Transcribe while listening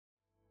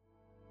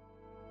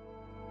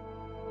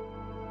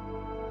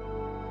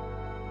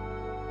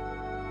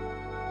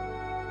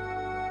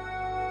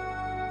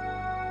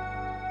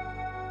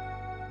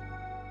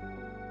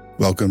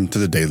Welcome to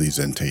the Daily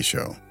Zen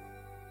Show,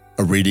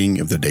 a reading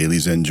of the Daily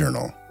Zen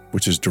Journal,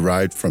 which is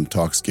derived from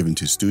talks given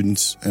to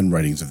students and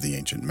writings of the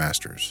ancient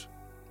masters.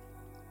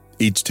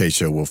 Each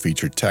Teisho will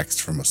feature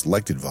text from a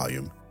selected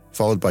volume,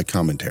 followed by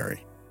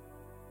commentary.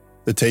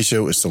 The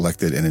Teisho is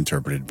selected and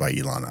interpreted by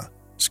Ilana,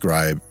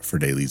 scribe for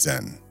Daily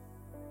Zen.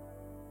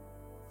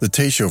 The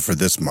Teisho for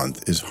this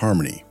month is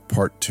Harmony,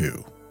 Part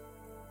 2,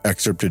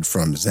 excerpted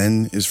from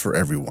Zen is for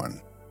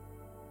Everyone,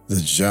 the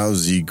Zhao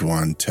Zi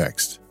Guan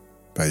text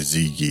by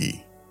Zi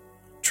Yi,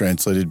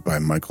 translated by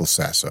Michael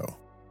Sasso.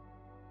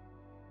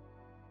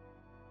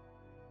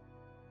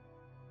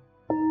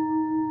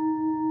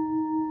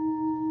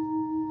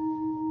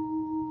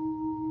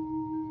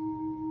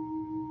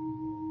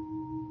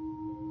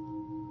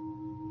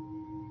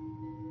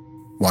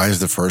 Why is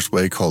the first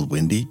way called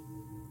windy?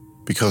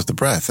 Because the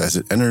breath as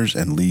it enters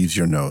and leaves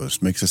your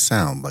nose makes a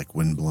sound like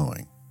wind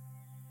blowing.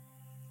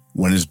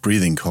 When is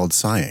breathing called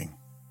sighing?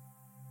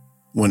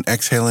 When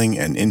exhaling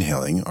and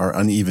inhaling are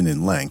uneven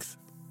in length,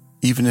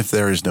 even if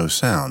there is no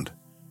sound,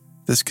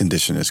 this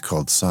condition is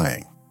called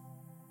sighing.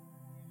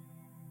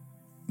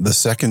 The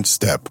second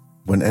step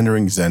when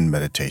entering Zen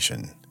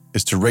meditation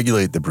is to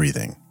regulate the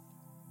breathing.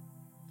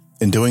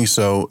 In doing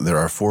so, there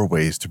are 4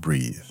 ways to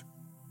breathe.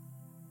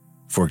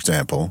 For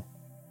example,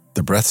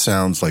 the breath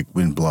sounds like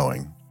wind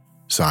blowing,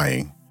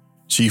 sighing,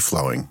 chi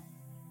flowing,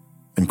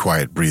 and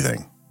quiet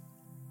breathing.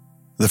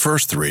 The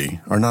first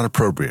 3 are not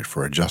appropriate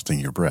for adjusting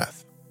your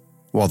breath,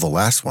 while the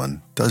last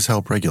one does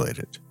help regulate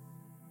it.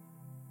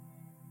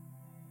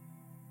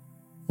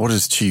 What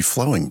is chi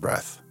flowing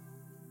breath?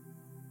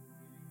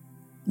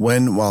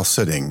 When, while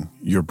sitting,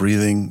 your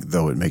breathing,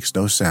 though it makes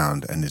no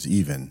sound and is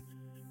even,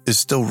 is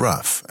still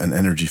rough and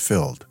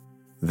energy-filled,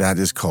 that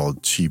is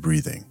called chi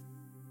breathing.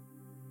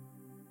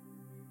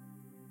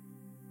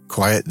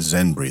 Quiet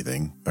Zen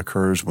breathing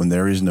occurs when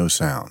there is no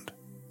sound,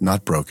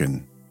 not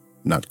broken,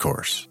 not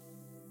coarse.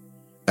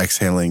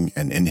 Exhaling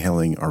and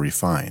inhaling are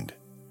refined,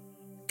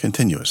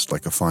 continuous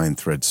like a fine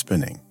thread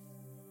spinning,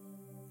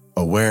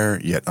 aware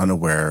yet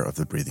unaware of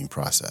the breathing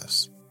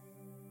process.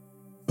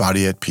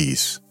 Body at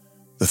peace,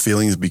 the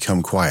feelings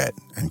become quiet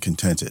and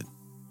contented.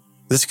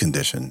 This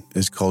condition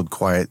is called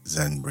quiet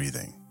Zen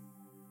breathing.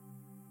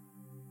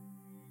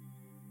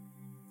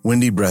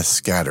 Windy breath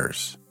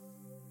scatters,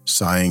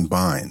 sighing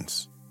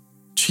binds,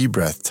 chi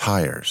breath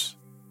tires,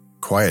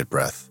 quiet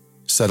breath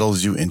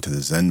settles you into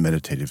the Zen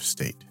meditative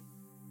state.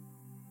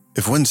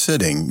 If when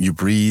sitting you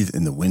breathe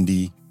in the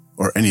windy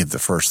or any of the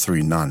first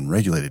 3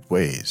 non-regulated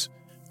ways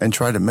and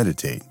try to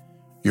meditate,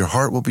 your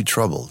heart will be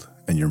troubled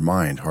and your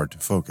mind hard to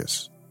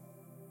focus.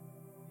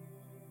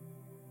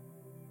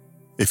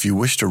 If you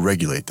wish to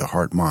regulate the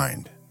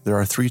heart-mind, there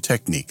are 3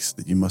 techniques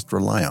that you must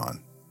rely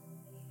on.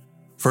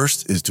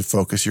 First is to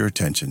focus your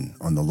attention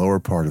on the lower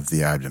part of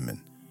the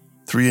abdomen,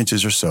 3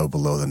 inches or so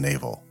below the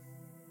navel,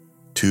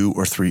 2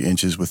 or 3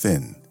 inches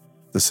within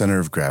the center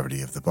of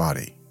gravity of the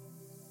body.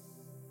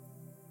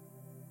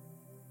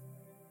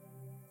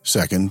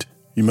 Second,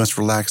 you must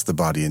relax the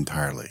body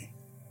entirely.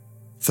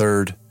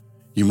 Third,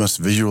 you must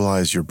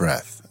visualize your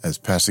breath as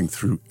passing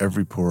through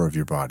every pore of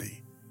your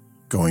body,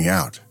 going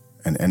out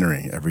and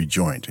entering every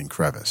joint and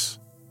crevice,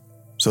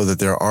 so that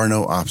there are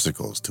no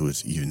obstacles to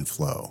its even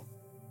flow.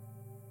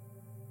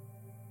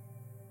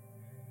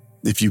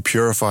 If you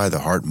purify the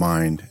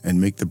heart-mind and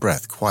make the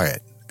breath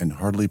quiet and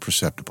hardly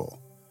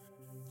perceptible,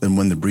 then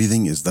when the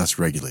breathing is thus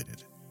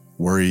regulated,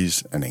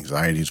 worries and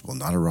anxieties will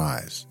not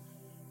arise,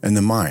 and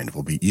the mind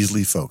will be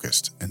easily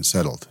focused and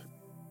settled.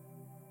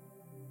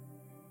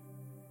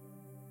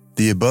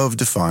 The above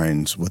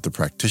defines what the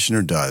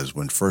practitioner does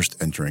when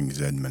first entering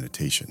Zen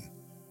meditation.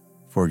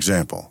 For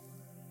example,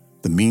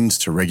 the means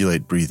to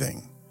regulate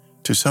breathing.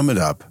 To sum it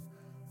up,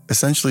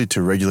 essentially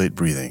to regulate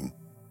breathing,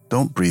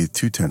 don't breathe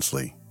too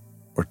tensely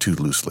or too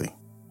loosely.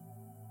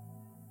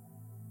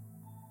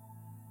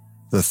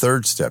 The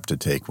third step to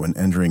take when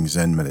entering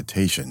Zen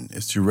meditation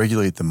is to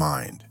regulate the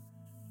mind.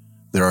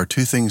 There are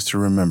 2 things to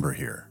remember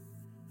here.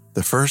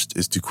 The first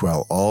is to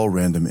quell all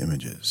random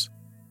images,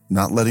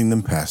 not letting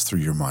them pass through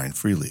your mind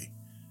freely,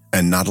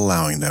 and not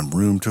allowing them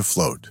room to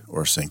float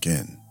or sink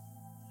in.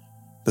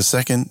 The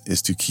second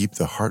is to keep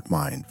the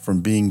heart-mind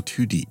from being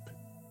too deep,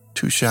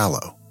 too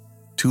shallow,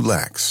 too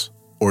lax,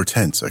 or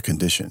tense a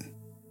condition.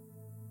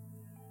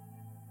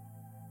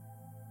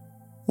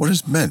 What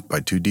is meant by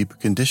too deep a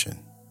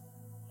condition?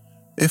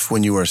 If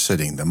when you are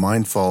sitting the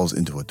mind falls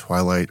into a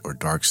twilight or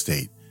dark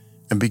state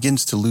and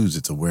begins to lose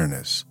its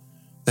awareness,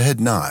 the head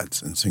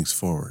nods and sinks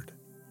forward.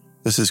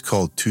 This is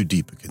called too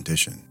deep a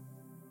condition.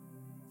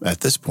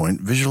 At this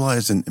point,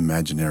 visualize an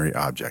imaginary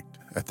object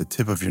at the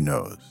tip of your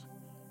nose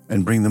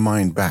and bring the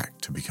mind back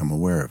to become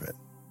aware of it,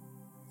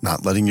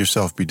 not letting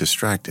yourself be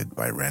distracted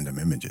by random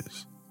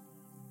images.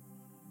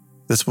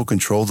 This will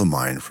control the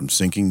mind from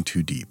sinking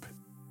too deep.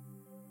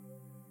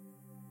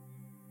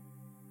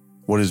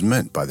 What is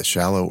meant by the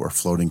shallow or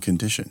floating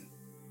condition?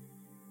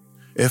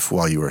 If,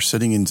 while you are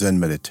sitting in Zen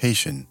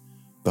meditation,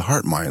 the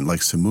heart-mind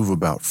likes to move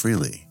about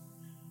freely,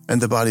 and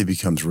the body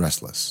becomes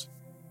restless,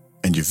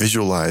 and you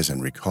visualize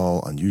and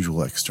recall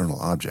unusual external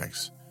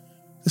objects,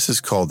 This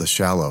is called the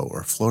shallow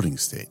or floating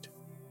state.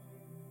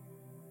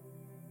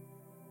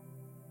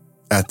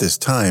 At this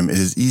time, it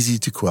is easy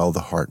to quell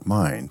the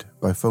heart-mind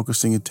by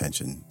focusing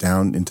attention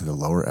down into the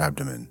lower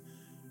abdomen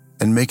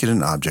and make it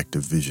an object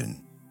of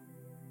vision.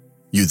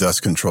 You thus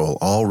control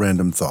all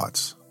random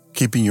thoughts,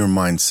 keeping your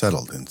mind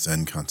settled in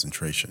Zen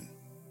concentration.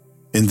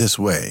 In this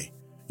way,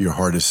 your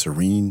heart is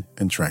serene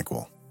and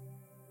tranquil.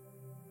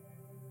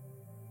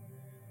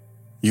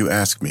 You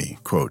ask me,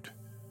 quote,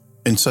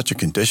 "In such a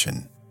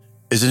condition,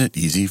 isn't it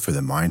easy for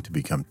the mind to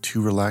become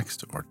too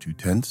relaxed or too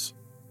tense?"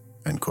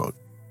 End quote.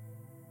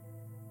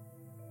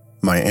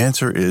 My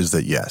answer is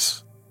that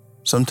yes,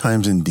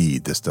 sometimes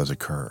indeed this does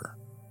occur.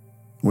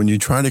 When you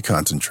try to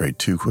concentrate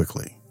too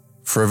quickly,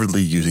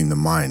 fervidly using the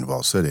mind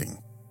while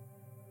sitting,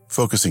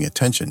 focusing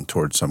attention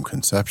towards some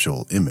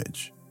conceptual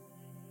image,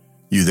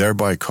 you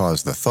thereby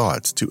cause the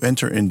thoughts to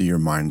enter into your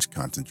mind's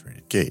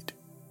concentrated gate,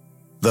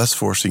 thus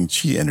forcing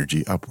chi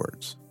energy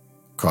upwards,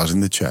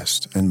 causing the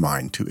chest and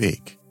mind to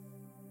ache.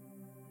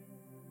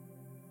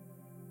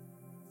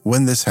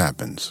 When this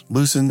happens,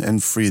 loosen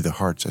and free the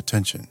heart's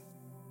attention,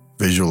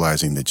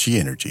 visualizing the chi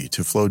energy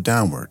to flow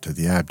downward to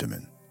the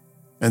abdomen,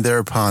 and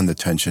thereupon the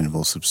tension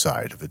will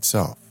subside of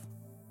itself.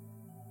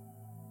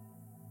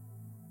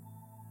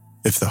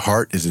 If the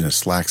heart is in a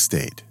slack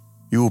state,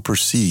 you will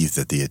perceive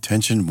that the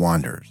attention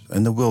wanders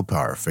and the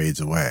willpower fades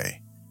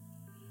away.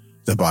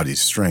 The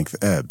body's strength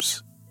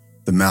ebbs,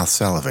 the mouth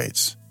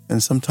salivates,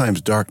 and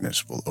sometimes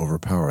darkness will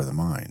overpower the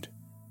mind.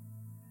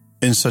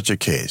 In such a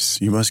case,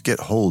 you must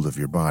get hold of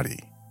your body,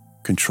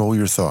 control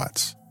your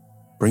thoughts,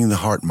 bring the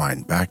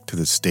heart-mind back to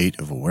the state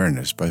of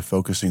awareness by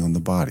focusing on the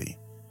body,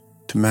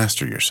 to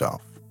master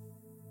yourself.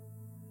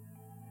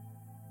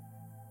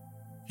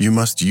 You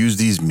must use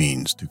these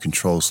means to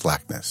control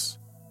slackness.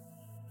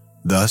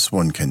 Thus,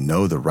 one can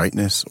know the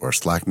rightness or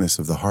slackness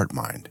of the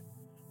heart-mind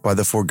by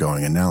the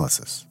foregoing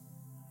analysis,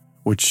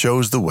 which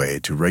shows the way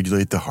to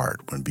regulate the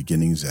heart when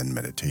beginning Zen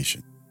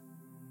meditation.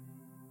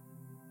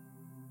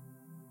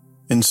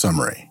 In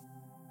summary,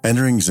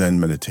 entering Zen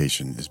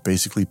meditation is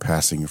basically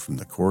passing from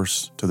the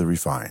coarse to the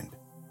refined.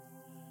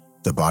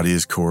 The body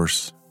is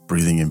coarse,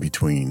 breathing in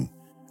between,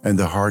 and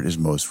the heart is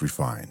most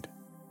refined.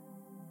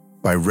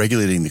 By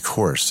regulating the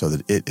coarse so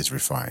that it is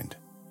refined,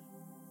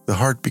 the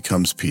heart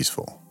becomes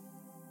peaceful.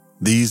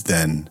 These,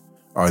 then,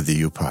 are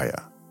the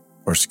upaya,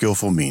 or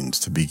skillful means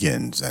to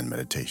begin Zen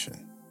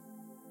meditation.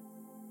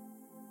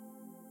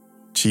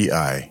 Chih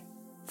I,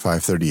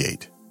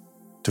 538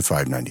 to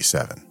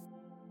 597.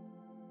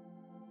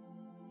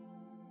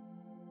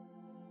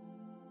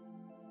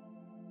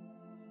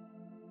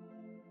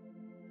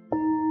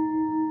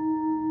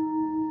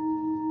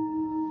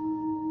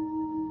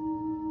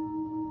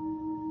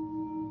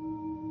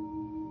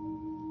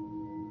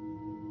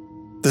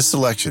 This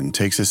selection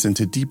takes us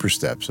into deeper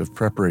steps of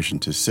preparation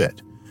to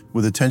sit,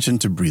 with attention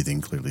to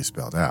breathing clearly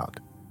spelled out.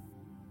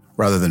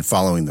 Rather than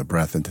following the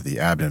breath into the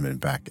abdomen and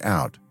back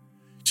out,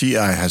 Chih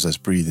I has us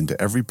breathe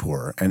into every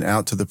pore and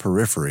out to the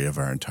periphery of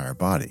our entire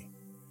body.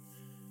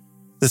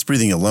 This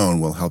breathing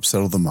alone will help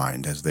settle the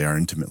mind as they are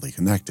intimately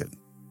connected.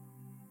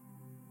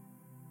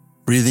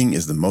 Breathing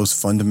is the most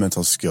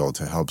fundamental skill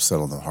to help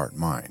settle the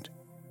heart-mind.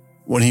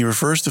 When he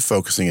refers to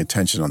focusing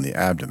attention on the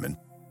abdomen,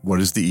 what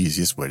is the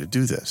easiest way to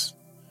do this?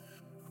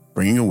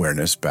 Bringing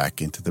awareness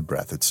back into the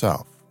breath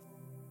itself.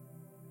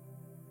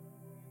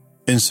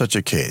 In such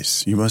a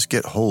case, you must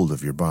get hold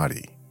of your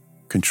body,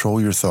 control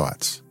your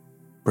thoughts,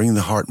 bring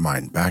the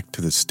heart-mind back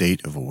to the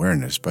state of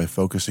awareness by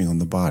focusing on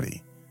the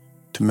body,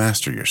 to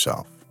master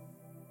yourself.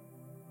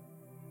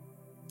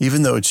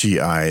 Even though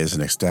Chih I is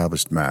an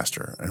established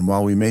master, and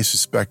while we may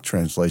suspect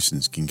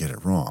translations can get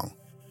it wrong,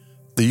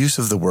 the use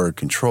of the word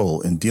control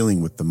in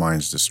dealing with the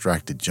mind's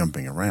distracted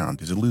jumping around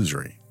is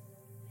illusory.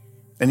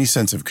 Any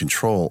sense of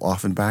control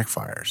often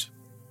backfires.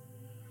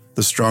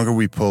 The stronger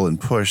we pull and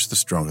push, the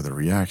stronger the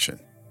reaction.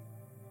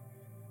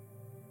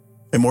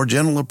 A more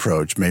gentle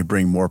approach may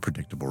bring more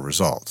predictable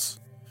results.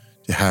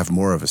 To have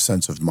more of a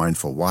sense of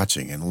mindful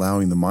watching and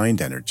allowing the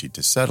mind energy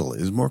to settle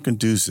is more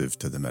conducive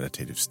to the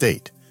meditative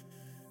state.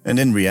 And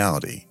in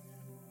reality,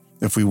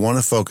 if we want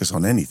to focus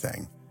on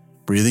anything,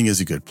 breathing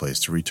is a good place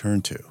to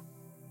return to.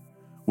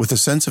 With a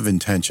sense of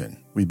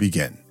intention, we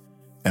begin,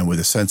 and with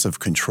a sense of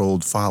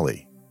controlled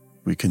folly,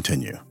 we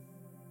continue.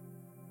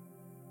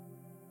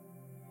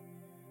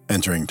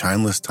 Entering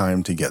timeless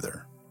time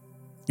together.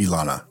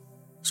 Ilana,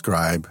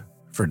 scribe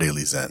for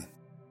Daily Zen.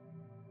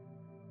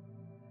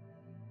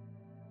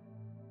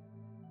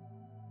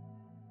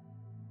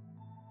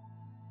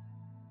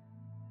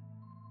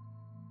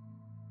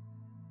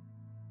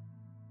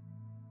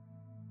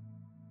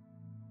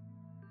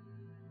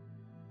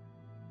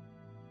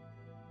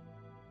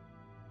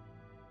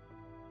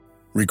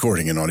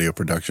 Recording and audio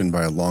production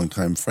by a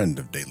longtime friend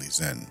of Daily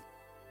Zen.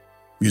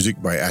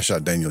 Music by Ashat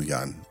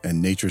Danielyan and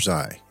Nature's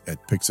Eye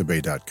at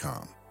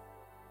pixabay.com.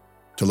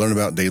 To learn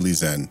about Daily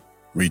Zen,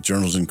 read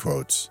journals and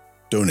quotes,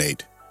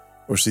 donate,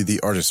 or see the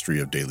artistry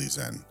of Daily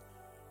Zen,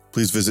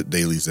 please visit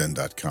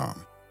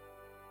dailyzen.com.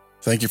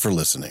 Thank you for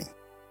listening,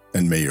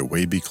 and may your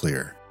way be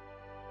clear.